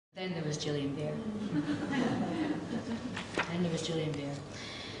Then there was Gillian Beer. Then there was Gillian Beer.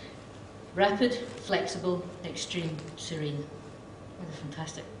 Rapid, flexible, extreme, serene. What a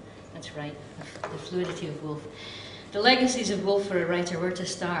fantastic, that's right, the fluidity of Woolf. The legacies of Woolf for a writer, where to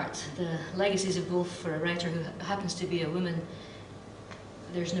start? The legacies of Woolf for a writer who happens to be a woman,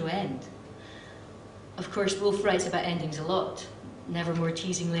 there's no end. Of course, Woolf writes about endings a lot, never more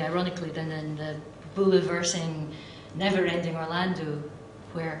teasingly, ironically, than in the bouleversing, never-ending Orlando,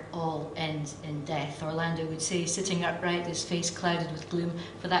 where all ends in death. Orlando would say, sitting upright, his face clouded with gloom,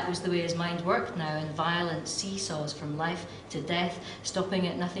 for that was the way his mind worked now, in violent seesaws from life to death, stopping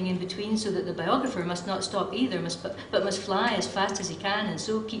at nothing in between, so that the biographer must not stop either, but must fly as fast as he can, and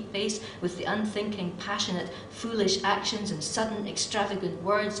so keep pace with the unthinking, passionate, foolish actions and sudden, extravagant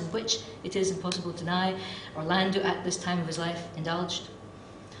words in which, it is impossible to deny, Orlando at this time of his life indulged.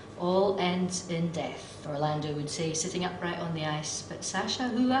 All ends in death, Orlando would say, sitting upright on the ice. But Sasha,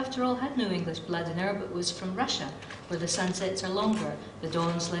 who after all had no English blood in her, but was from Russia, where the sunsets are longer, the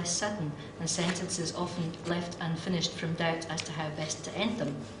dawns less sudden, and sentences often left unfinished from doubt as to how best to end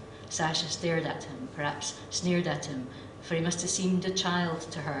them. Sasha stared at him, perhaps sneered at him, for he must have seemed a child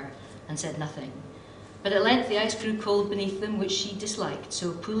to her, and said nothing. But at length the ice grew cold beneath them, which she disliked,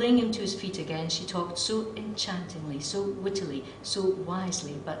 so pulling him to his feet again, she talked so enchantingly, so wittily, so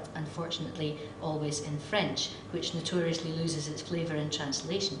wisely, but unfortunately always in French, which notoriously loses its flavour in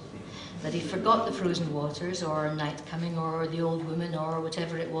translation, that he forgot the frozen waters, or night coming, or the old woman, or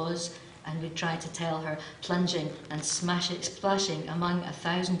whatever it was, and would try to tell her, plunging and splashing among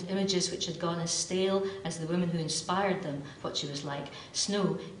 1,000 images which had gone as stale as the woman who inspired them, what she was like.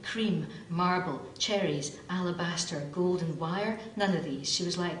 Snow, cream, marble, cherries, alabaster, golden wire, none of these. She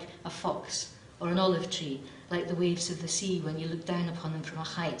was like a fox or an olive tree, like the waves of the sea when you look down upon them from a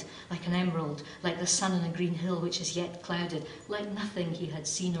height, like an emerald, like the sun on a green hill which is yet clouded, like nothing he had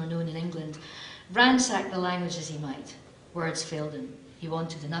seen or known in England. Ransack the language as he might, words failed him. He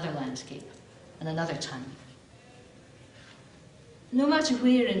wanted another landscape and another time. No matter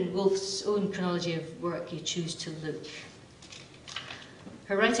where in Woolf's own chronology of work you choose to look,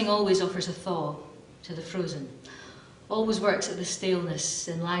 her writing always offers a thaw to the frozen, always works at the staleness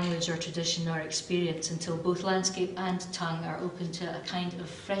in language or tradition or experience until both landscape and tongue are open to a kind of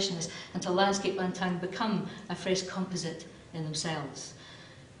freshness, until landscape and tongue become a fresh composite in themselves.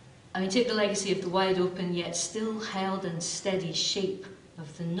 I mean, take the legacy of the wide open yet still held and steady shape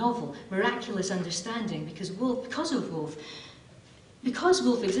of the novel, miraculous understanding, because Woolf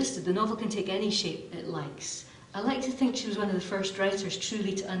existed, the novel can take any shape it likes. I like to think she was one of the first writers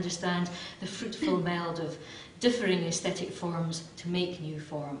truly to understand the fruitful meld of differing aesthetic forms to make new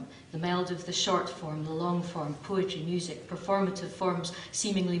form, the meld of the short form, the long form, poetry, music, performative forms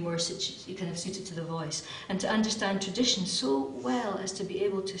seemingly more suited to the voice, and to understand tradition so well as to be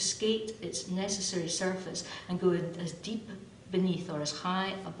able to skate its necessary surface and go as deep beneath or as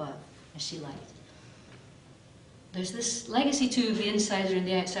high above as she liked. There's this legacy too of the insider and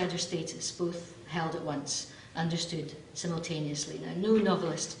the outsider status, both held at once, understood simultaneously. Now, no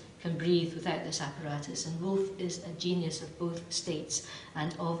novelist can breathe without this apparatus, and Woolf is a genius of both states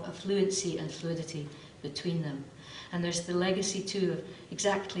and of a fluency and fluidity between them. And there's the legacy too of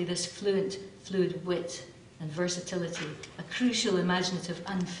exactly this fluid wit and versatility, a crucial imaginative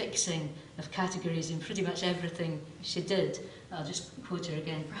unfixing of categories in pretty much everything she did. I'll just quote her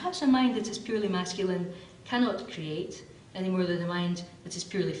again. Perhaps a mind that is purely masculine cannot create any more than a mind that is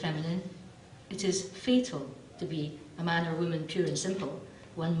purely feminine. It is fatal to be a man or woman pure and simple.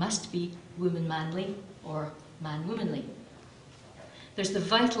 One must be woman-manly or man-womanly. There's the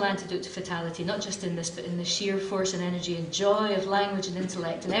vital antidote to fatality, not just in this, but in the sheer force and energy and joy of language and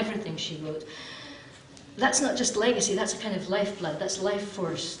intellect and everything she wrote. That's not just legacy, that's a kind of lifeblood, that's life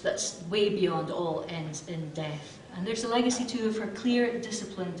force, that's way beyond all ends in death. And there's a legacy too of her clear,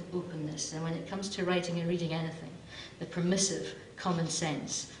 disciplined openness, and when it comes to writing and reading anything, the permissive common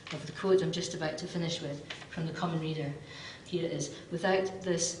sense of the quote I'm just about to finish with from the Common Reader. Here it is. Without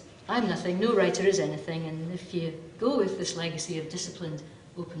this, I'm nothing, no writer is anything, and if you go with this legacy of disciplined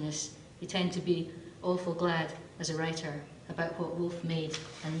openness, you tend to be awful glad as a writer about what Woolf made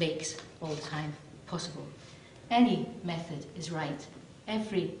and makes all the time possible. Any method is right.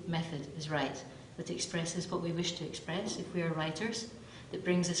 Every method is right that expresses what we wish to express if we are writers, that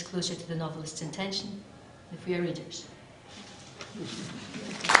brings us closer to the novelist's intention if we are readers.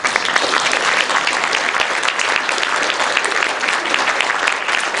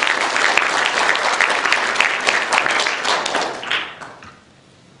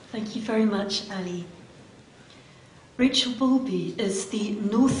 Thank you very much, Ali. Rachel Bowlby is the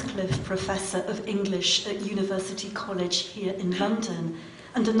Northcliffe Professor of English at University College here in London,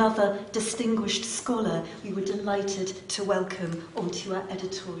 and another distinguished scholar we were delighted to welcome onto our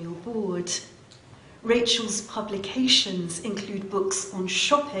editorial board. Rachel's publications include books on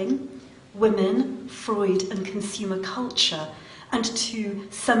shopping, women, Freud and consumer culture, and 2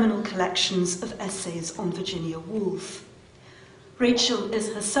 seminal collections of essays on Virginia Woolf. Rachel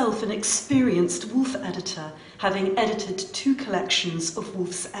is herself an experienced Woolf editor, having edited 2 collections of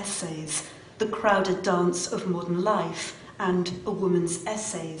Woolf's essays, The Crowded Dance of Modern Life and A Woman's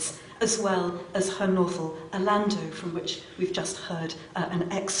Essays, as well as her novel Orlando, from which we've just heard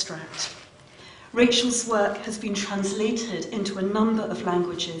an extract. Rachel's work has been translated into a number of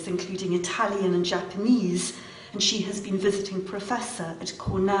languages, including Italian and Japanese, and she has been visiting professor at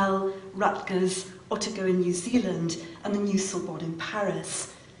Cornell, Rutgers, Otago in New Zealand, and the New Sorbonne in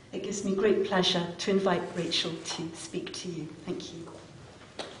Paris. It gives me great pleasure to invite Rachel to speak to you. Thank you.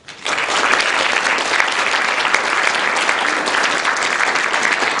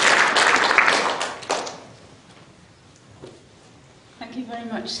 Thank you very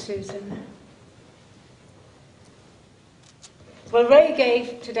much, Susan. Well, Ray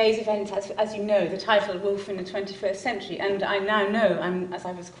gave today's event, as you know, the title Woolf in the 21st Century, and I now know, as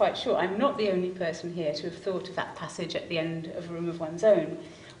I was quite sure, I'm not the only person here to have thought of that passage at the end of A Room of One's Own,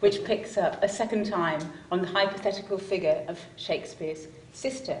 which picks up a second time on the hypothetical figure of Shakespeare's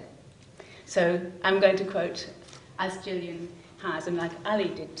sister. So I'm going to quote, as Gillian has, and like Ali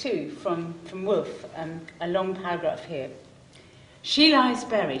did too, from Woolf, a long paragraph here. She lies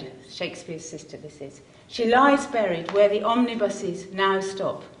buried, Shakespeare's sister this is, she lies buried where the omnibuses now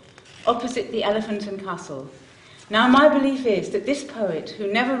stop, opposite the Elephant and Castle. Now my belief is that this poet,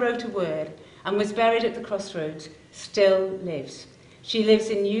 who never wrote a word and was buried at the crossroads, still lives. She lives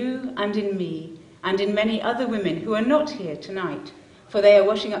in you and in me and in many other women who are not here tonight, for they are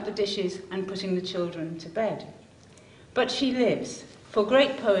washing up the dishes and putting the children to bed. But she lives, for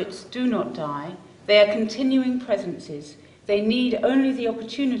great poets do not die. They are continuing presences. They need only the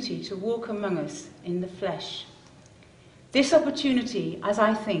opportunity to walk among us in the flesh. This opportunity, as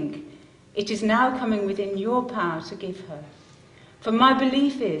I think, it is now coming within your power to give her. For my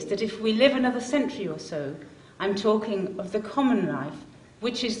belief is that if we live another century or so, I'm talking of the common life,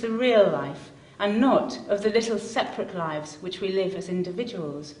 which is the real life, and not of the little separate lives which we live as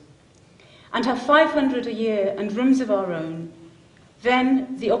individuals, and have 500 a year and rooms of our own,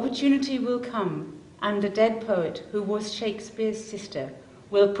 then the opportunity will come, and the dead poet, who was Shakespeare's sister,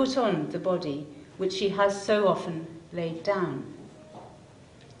 will put on the body which she has so often laid down.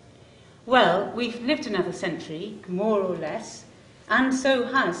 Well, we've lived another century, more or less, and so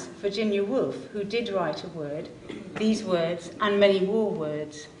has Virginia Woolf, who did write a word, these words and many more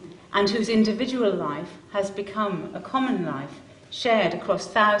words, and whose individual life has become a common life, shared across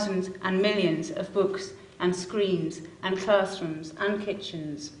thousands and millions of books and screens and classrooms and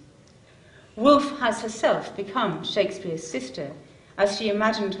kitchens. Woolf has herself become Shakespeare's sister, as she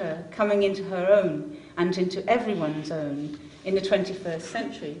imagined her coming into her own and into everyone's own in the 21st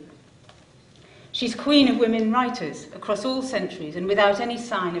century. She's queen of women writers across all centuries and without any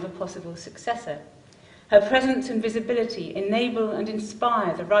sign of a possible successor. Her presence and visibility enable and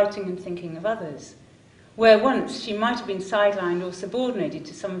inspire the writing and thinking of others. Where once she might have been sidelined or subordinated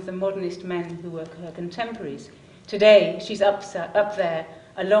to some of the modernist men who were her contemporaries, today she's up there,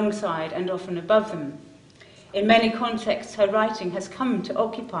 alongside and often above them. In many contexts, her writing has come to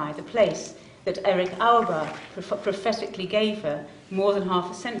occupy the place that Erich Auerbach prophetically gave her more than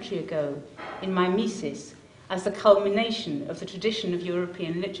half a century ago in Mimesis, as the culmination of the tradition of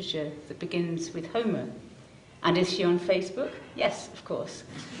European literature that begins with Homer. And is she on Facebook? Yes, of course.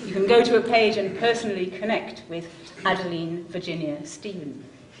 You can go to a page and personally connect with Adeline Virginia Stephen.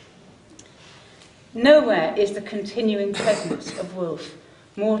 Nowhere is the continuing presence of Woolf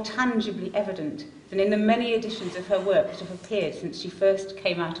more tangibly evident than in the many editions of her work that have appeared since she first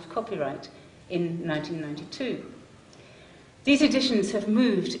came out of copyright in 1992. These editions have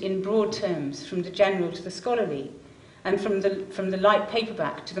moved in broad terms from the general to the scholarly, and from the light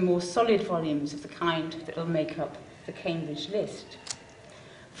paperback to the more solid volumes of the kind that will make up the Cambridge list.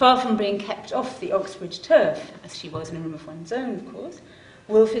 Far from being kept off the Oxbridge turf, as she was in A Room of One's Own, of course,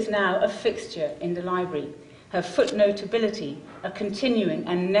 Woolf is now a fixture in the library, her footnotability a continuing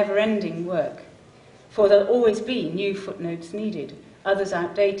and never-ending work, for there'll always be new footnotes needed, others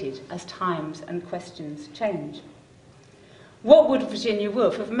outdated as times and questions change. What would Virginia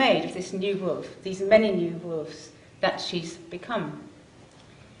Woolf have made of this new Woolf, these many new Woolfs that she's become?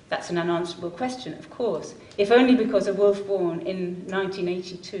 That's an unanswerable question, of course, if only because a Woolf born in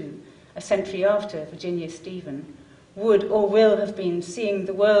 1982, a century after Virginia Stephen, would or will have been seeing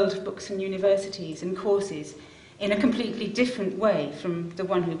the world of books and universities and courses in a completely different way from the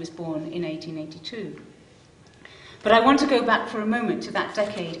one who was born in 1882. But I want to go back for a moment to that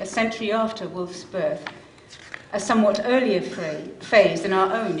decade, a century after Woolf's birth, a somewhat earlier phase than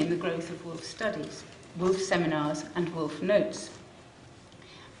our own in the growth of Woolf studies, Woolf seminars and Woolf notes.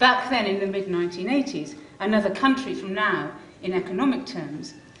 Back then in the mid-1980s, another country from now in economic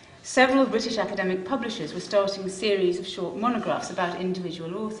terms, several British academic publishers were starting a series of short monographs about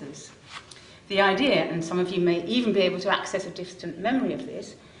individual authors. The idea, and some of you may even be able to access a distant memory of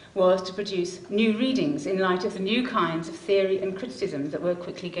this, was to produce new readings in light of the new kinds of theory and criticism that were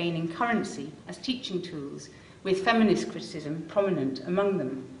quickly gaining currency as teaching tools, with feminist criticism prominent among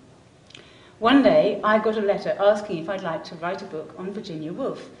them. One day, I got a letter asking if I'd like to write a book on Virginia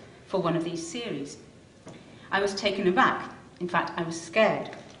Woolf for one of these series. I was taken aback. In fact, I was scared.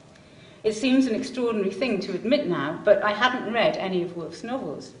 It seems an extraordinary thing to admit now, but I hadn't read any of Woolf's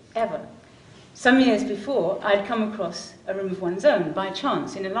novels, ever. Some years before, I'd come across A Room of One's Own by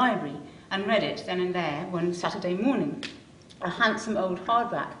chance in a library and read it then and there one Saturday morning. A handsome old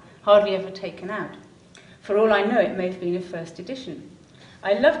hardback, hardly ever taken out. For all I know, it may have been a first edition.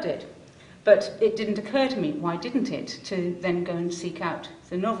 I loved it, but it didn't occur to me, why didn't it, to then go and seek out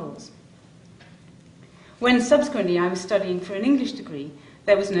the novels. When subsequently I was studying for an English degree,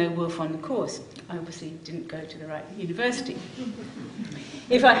 there was no Woolf on the course. I obviously didn't go to the right university.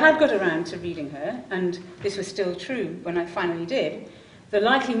 If I had got around to reading her, and this was still true when I finally did, the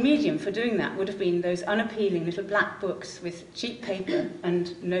likely medium for doing that would have been those unappealing little black books with cheap paper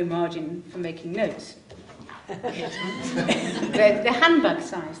and no margin for making notes. They're handbag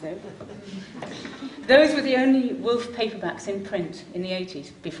size, though. Those were the only Woolf paperbacks in print in the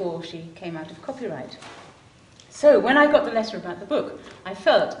 80s, before she came out of copyright. So when I got the letter about the book, I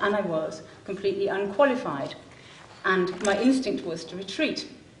felt, and I was, completely unqualified, and my instinct was to retreat.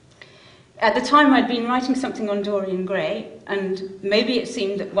 At the time, I'd been writing something on Dorian Gray, and maybe it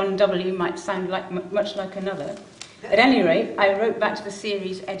seemed that one W might sound much like another. At any rate, I wrote back to the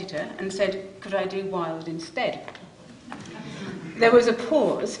series editor and said, could I do Wilde instead? There was a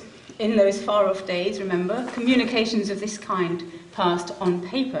pause. In those far-off days, remember, communications of this kind passed on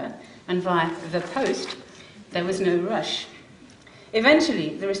paper and via the post. There was no rush.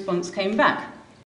 Eventually, the response came back.